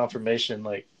himself confirmation.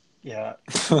 Like, yeah,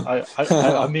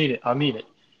 I mean it. I mean it.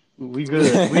 We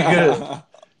good. We good.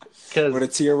 Because with a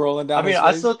tear rolling down his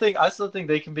I face? still think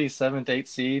they can be 7th, 8th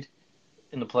seed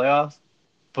in the playoffs.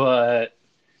 But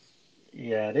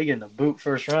yeah, they getting a boot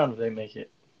first round if they make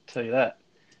it. I'll tell you that.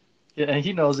 Yeah, and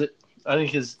he knows it. I think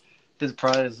his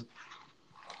pride is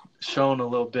shown a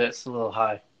little bit. It's a little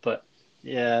high. But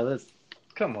yeah,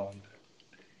 come on.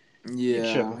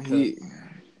 Yeah,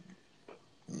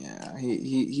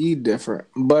 he different.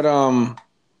 But I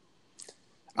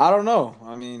don't know.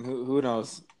 I mean, who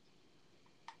knows?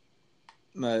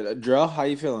 Drell, how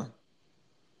you feeling?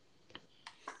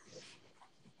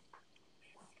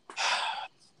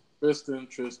 Tristan.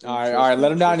 All right.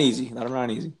 Let him down easy.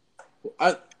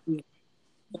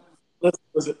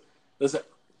 Listen.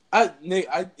 Nick,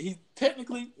 he's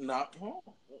technically not wrong,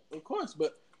 of course,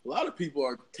 but a lot of people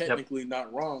are technically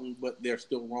not wrong, but they're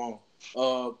still wrong.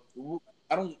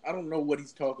 I don't know what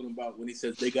he's talking about when he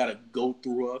says they got to go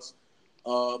through us.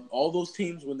 All those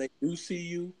teams, when they do see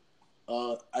you,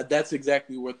 that's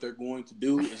exactly what they're going to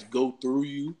do, is go through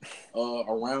you,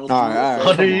 around you. All right.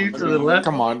 Under you to the left.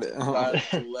 Come on. To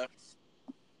the left.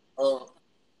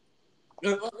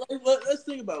 Let's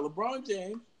think about it. LeBron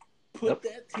James put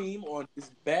that team on his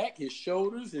back, his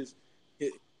shoulders, his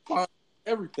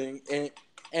everything,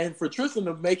 and for Tristan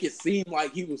to make it seem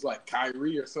like he was like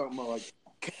Kyrie or something, or like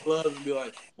Love, and be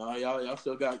like, "No, y'all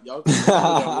still got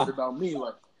worried about me."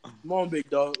 Like, come on, big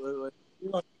dog. Like,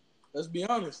 let's be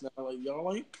honest now. Like,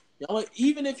 y'all ain't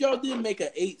even if y'all did make an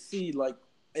 8 seed, like,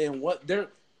 and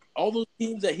all those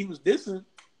teams that he was dissing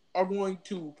are going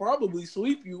to probably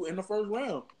sweep you in the first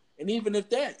round. And even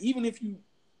if you,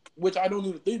 which I don't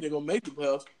even think they're gonna make the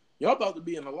playoffs, y'all about to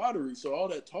be in the lottery. So all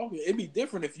that talking, it'd be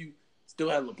different if you still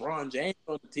had LeBron James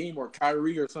on the team or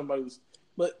Kyrie or somebody was.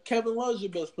 But Kevin Love's your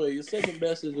best player. Your second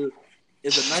best is a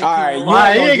 19. All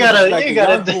right, you ain't gotta.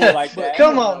 like that.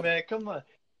 Come on, man. Come on.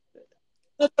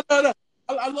 No.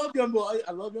 I love Young Bull.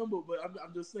 I love Young Bull, but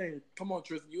I'm just saying. Come on,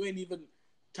 Tristan. You ain't even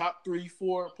top 3,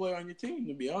 4 player on your team,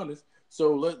 to be honest.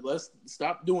 So let's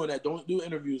stop doing that. Don't do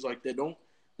interviews like that. Don't.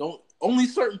 Only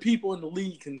certain people in the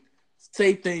league can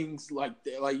say things like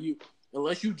that. Like, you,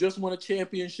 unless you just won a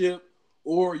championship,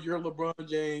 or you're LeBron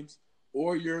James,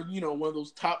 or you're one of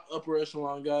those top upper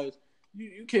echelon guys.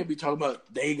 You can't be talking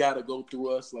about they got to go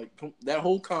through us. Like, that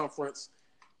whole conference,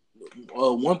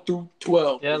 1 through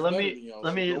 12. Yeah, let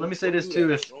me say this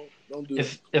too.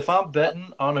 If I'm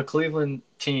betting on a Cleveland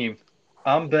team,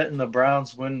 I'm betting the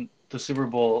Browns win the Super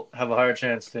Bowl, have a higher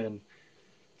chance than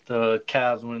the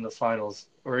Cavs winning the finals,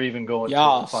 or even going to the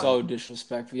final. So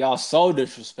disrespectful. Y'all so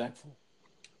disrespectful.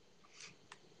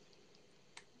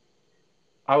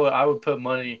 I would put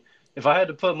money. If I had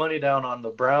to put money down on the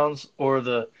Browns or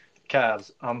the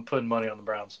Cavs, I'm putting money on the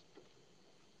Browns.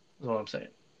 That's what I'm saying.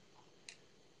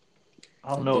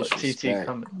 I don't know what TT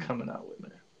coming out with,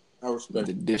 man. I respect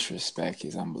The it. disrespect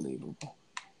is unbelievable.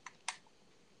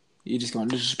 You just gonna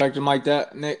disrespect him like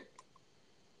that, Nick?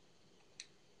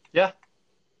 Yeah.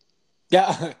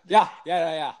 Yeah, yeah.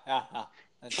 Yeah,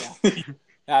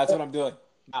 that's what I'm doing.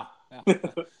 Yeah.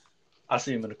 I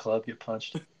see him in the club get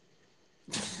punched.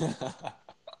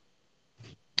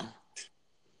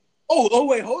 Oh,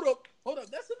 wait, hold up.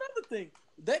 That's another thing.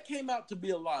 That came out to be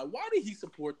a lie. Why did he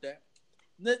support that?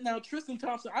 Now, Tristan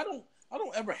Thompson, I don't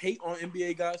ever hate on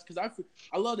NBA guys because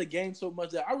I love the game so much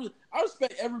that I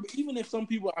respect everybody, even if some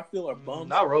people I feel are bums.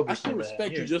 Not I still Roberson, man.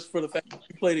 respect you just for the fact that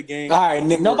you play the game. All right,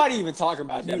 Nick. Nobody even talking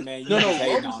about that, man. You No, just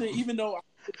hating on Roberson. him. Even though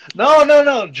No.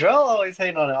 Drell always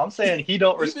hating on it. I'm saying he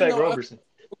don't respect Roberson.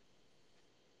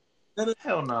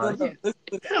 Hell no. listen, I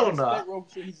Hell no. respect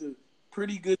Roberson. He's a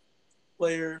pretty good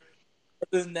player.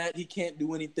 Other than that, he can't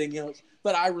do anything else.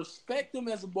 But I respect him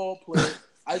as a ball player.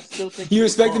 I still think You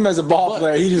he's respect him as a ball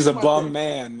player. He's just a bum thing.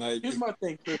 man. Like, Here's my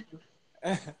thing, Tristan.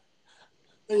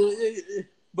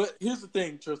 But here's the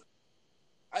thing, Tristan.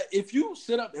 If you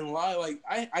sit up and lie, like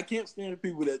I can't stand the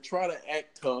people that try to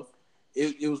act tough.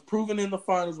 It was proven in the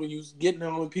finals when you was getting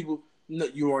on with people. No,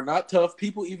 you are not tough.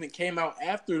 People even came out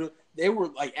after they were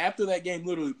like after that game.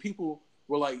 Literally, people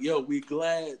were like, "Yo, we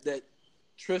glad that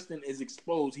Tristan is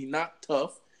exposed. He's not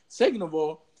tough." Second of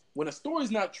all, when a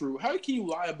story's not true, how can you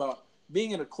lie about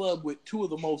being in a club with two of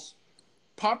the most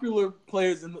popular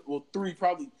players three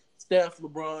probably Steph,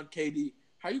 LeBron, KD?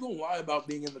 How you gonna lie about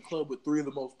being in the club with three of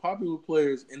the most popular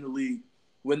players in the league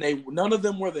when none of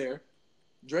them were there?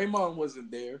 Draymond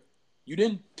wasn't there. You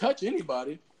didn't touch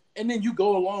anybody, and then you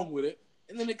go along with it,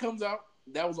 and then it comes out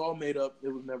that was all made up. It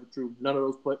was never true. None of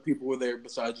those people were there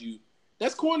besides you.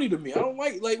 That's corny to me. I don't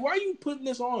like why are you putting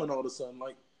this on all of a sudden?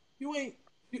 Like you ain't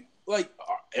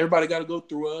everybody got to go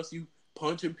through us. You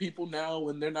punching people now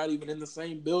when they're not even in the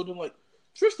same building. Like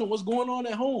Tristan, what's going on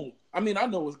at home? I mean, I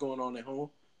know what's going on at home.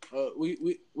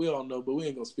 We all know, but we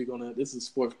ain't gonna speak on that. This is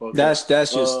sports podcast.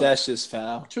 That's just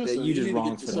foul. Tristan, You just need to wrong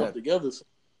get for yourself that. together.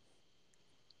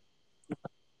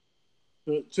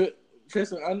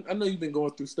 Tristan, I know you've been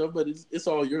going through stuff, but it's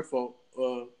all your fault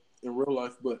in real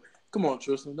life. But come on,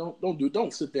 Tristan,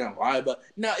 don't sit there and lie about it.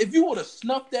 Now, if you would have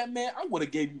snuffed that man, I would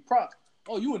have gave you props.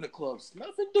 Oh, you in the club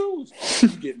snuffing dudes? Oh, you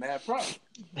get mad props.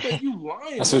 But you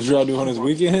lying. That's what y'all do on his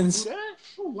weekends.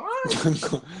 You lying.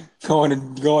 Going to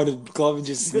the club and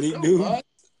just sneak dude.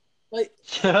 Like,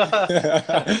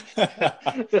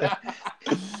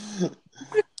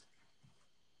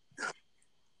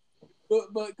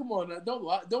 but come on, now, don't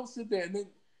lie. Don't sit there and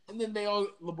then they all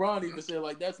LeBron even said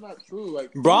like that's not true.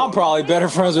 Like Bron probably better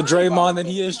friends with Draymond than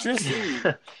he is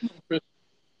Tristan.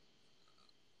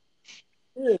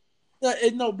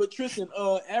 No, but Tristan,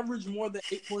 average more than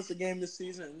 8 points a game this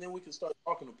season, and then we can start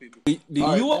talking to people. Do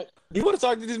you want to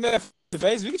talk to this man face to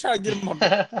face? We can try to get him on.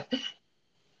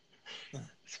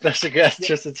 Special guest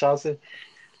Tristan Thompson.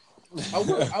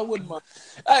 I wouldn't mind.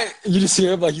 Hey, you just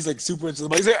hear him like he's like super into the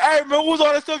mic. He's like, "Hey man, what was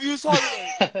all that stuff you was talking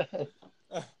about?"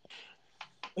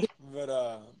 But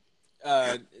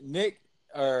Nick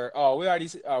did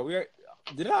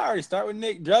I already start with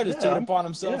Nick? Joe just took it upon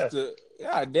himself to.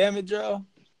 God damn it, Joe.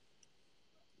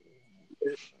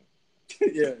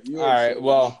 Yeah. All right.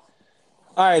 Well.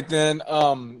 All right then.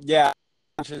 Yeah.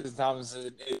 Tristan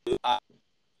Thompson.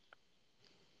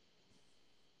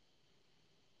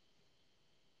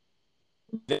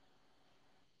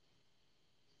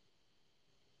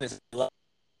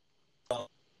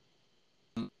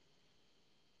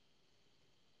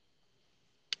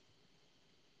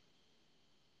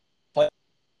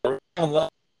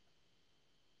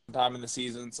 Time in the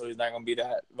season, so he's not going to be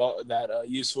that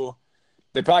useful.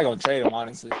 They're probably going to trade him,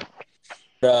 honestly.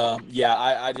 Yeah,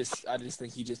 I just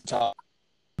think he just talked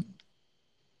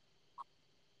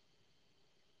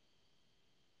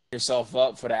yourself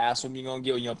up for the ass whooping you're going to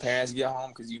get when your parents get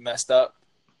home because you messed up.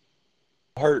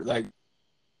 Hurt, like,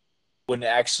 when it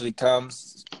actually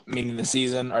comes, meaning the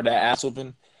season or that ass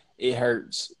whooping, it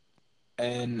hurts.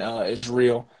 And it's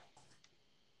real.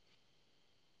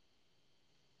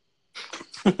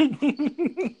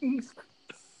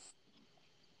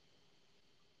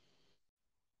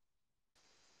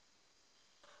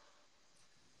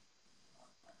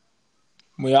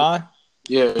 We on?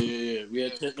 Yeah. We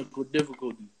had technical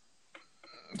difficulties.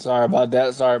 Sorry about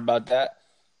that.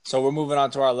 So we're moving on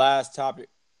to our last topic.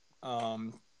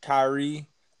 Kyrie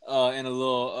in a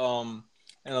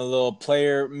little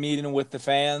player meeting with the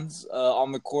fans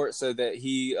on the court said that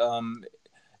he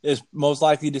is most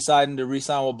likely deciding to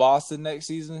re-sign with Boston next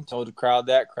season. Told the crowd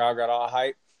that. Crowd got all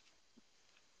hype.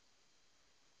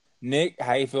 Nick,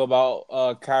 how you feel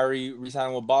about Kyrie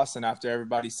re-signing with Boston after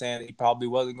everybody's saying that he probably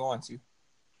wasn't going to?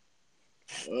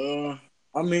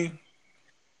 I mean,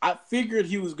 I figured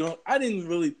he was going. I didn't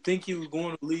really think he was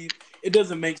going to leave. It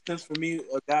doesn't make sense for me,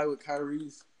 a guy with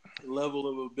Kyrie's level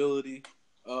of ability.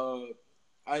 Uh,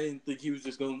 I didn't think he was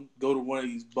just going to go to one of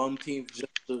these bum teams just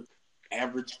to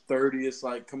average 30. It's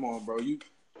like, come on, bro.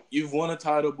 You've won a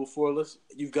title before.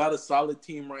 You've got a solid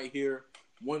team right here,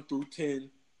 1 through 10.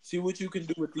 See what you can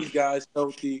do with these guys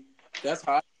healthy. That's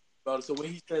how I feel about it. So when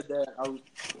he said that,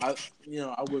 I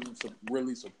wasn't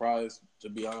really surprised, to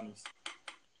be honest.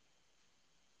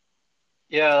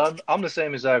 Yeah, I'm the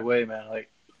same exact way, man. Like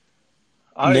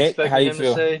I Nick, how expected you him to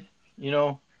feel? say,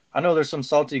 I know there's some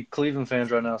salty Cleveland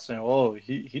fans right now saying, "Oh,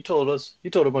 he told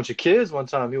a bunch of kids one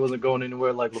time he wasn't going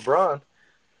anywhere like LeBron."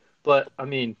 But I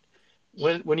mean,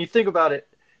 when you think about it,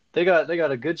 they got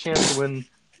a good chance to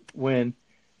win.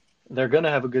 They're gonna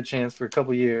have a good chance for a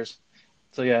couple years.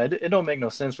 So yeah, it don't make no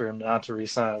sense for him not to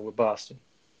re-sign with Boston.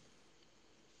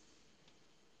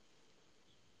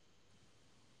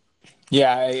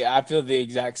 Yeah, I feel the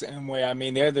exact same way. I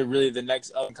mean, they're really the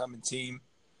next up and coming team.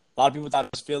 A lot of people thought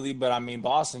it was Philly, but I mean,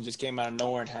 Boston just came out of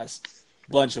nowhere and has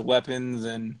a bunch of weapons.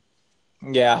 And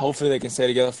yeah, hopefully they can stay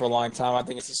together for a long time. I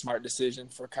think it's a smart decision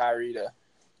for Kyrie to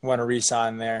want to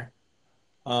re-sign there.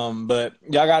 But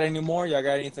y'all got any more? Y'all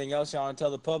got anything else y'all want to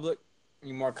tell the public?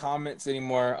 Any more comments? Any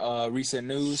more recent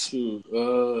news? Shoot,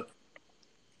 I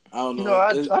don't You know,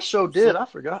 know. I sure did. I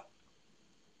forgot.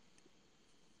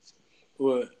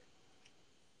 What?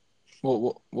 What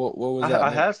was that, I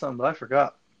Nick? had something, but I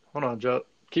forgot. Hold on, Joe.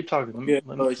 Keep talking. Yeah.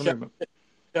 Let me remember.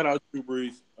 Shout out Drew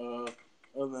Brees. Other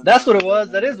than That's that, what I it ain't got was.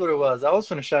 That nothing is what it was. I was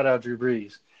going to shout out Drew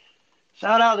Brees.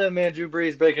 Shout out that man Drew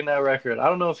Brees breaking that record. I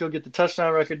don't know if he'll get the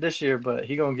touchdown record this year, but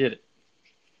he gonna get it.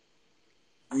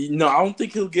 No, I don't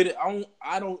think he'll get it.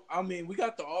 I mean, we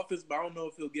got the office, but I don't know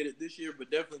if he'll get it this year,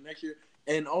 but definitely next year.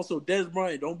 And also, Des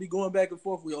Bryant, don't be going back and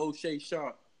forth with O'Shea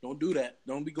Sharp. Don't do that.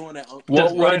 Don't be going that. Des What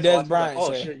did Bryant. Oh, Des I forgot. Bryant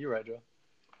Oh say? shit, you're right, Joe.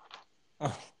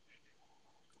 Oh,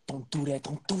 don't do that.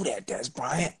 Don't do that, Des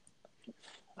Bryant.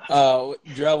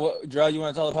 Drell, you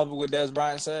want to tell the public what Des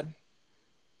Bryant said?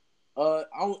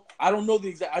 I don't know the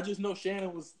exact. I just know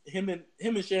Shannon was him and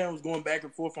Shannon was going back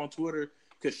and forth on Twitter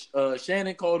because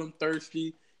Shannon called him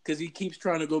thirsty because he keeps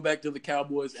trying to go back to the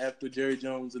Cowboys after Jerry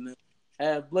Jones, and then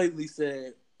have blatantly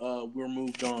said we're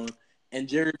moved on. And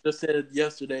Jerry just said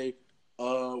yesterday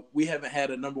we haven't had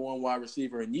a number one wide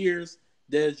receiver in years.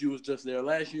 Des, you was just there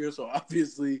last year, so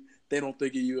obviously they don't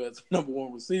think of you as a number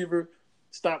one receiver.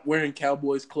 Stop wearing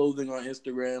Cowboys clothing on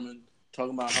Instagram and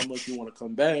talking about how much you want to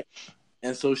come back.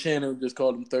 And so Shannon just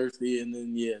called him thirsty, and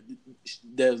then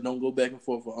Des, don't go back and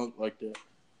forth with Unc like that.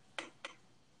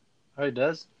 All right,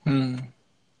 Des.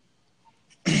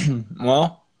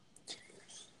 Well,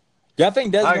 y'all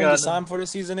think Des I gonna got get signed before the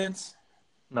season ends?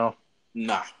 no,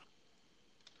 Nah.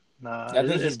 I think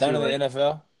he's it's done too in late. the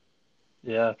NFL.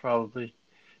 Yeah, probably.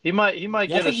 He might Yeah, I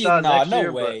get a think he's shot no, next no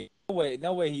year, but way,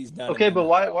 no way he's done in okay. the But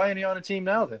NFL. why ain't he on the team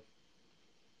now then?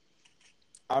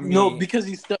 I No, mean, because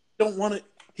don't want to.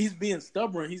 He's being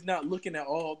stubborn. He's not looking at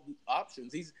all the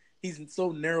options. He's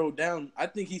so narrowed down. I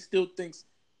think he still thinks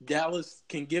Dallas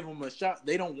can give him a shot.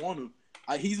 They don't want him.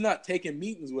 He's not taking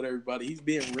meetings with everybody. He's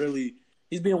being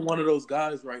one of those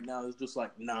guys right now that's just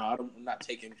like, nah, I'm not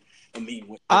taking a meeting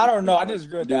with I don't know. I everybody.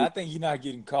 disagree with that. I think he's not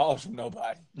getting calls from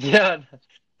nobody. Yeah,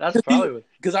 that's probably what.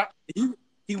 Because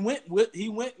he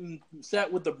went and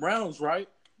sat with the Browns, right?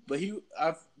 But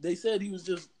they said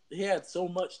he had so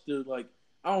much to like.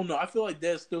 I don't know. I feel like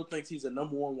Dad still thinks he's a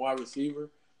number one wide receiver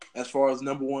as far as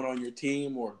number one on your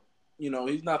team, or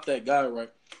he's not that guy right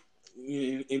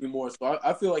anymore. So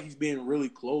I feel like he's being really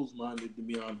close minded, to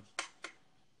be honest.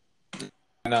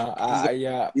 No,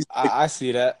 He's I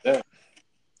see that. Yeah.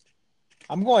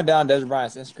 I'm going down Des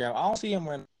Bryant's Instagram. I don't see him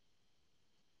wearing.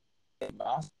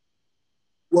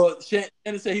 Well, Shannon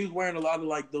said he was wearing a lot of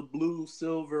like the blue,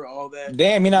 silver, all that.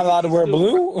 Damn, you're not allowed to He's wear still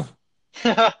blue.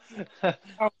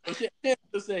 Shannon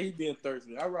just said he's being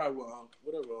thirsty. I ride with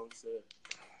whatever Unc said.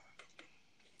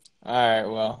 All right,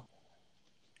 well,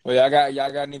 y'all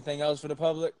got anything else for the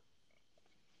public?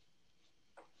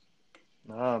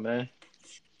 Nah, man.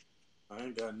 I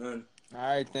ain't got none. All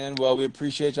right, then. Well, we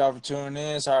appreciate y'all for tuning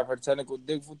in. Sorry for the technical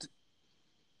difficulty.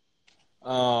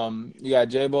 You got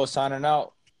J-Bo signing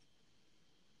out.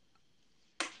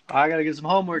 I gotta get some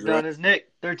homework Right. done. It's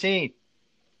Nick, 13.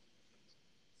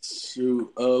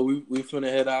 Shoot, we finna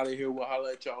head out of here. We'll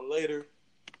holler at y'all later.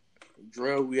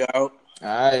 Drill, we out. All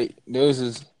right,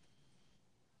 deuces.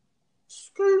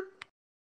 Skirt.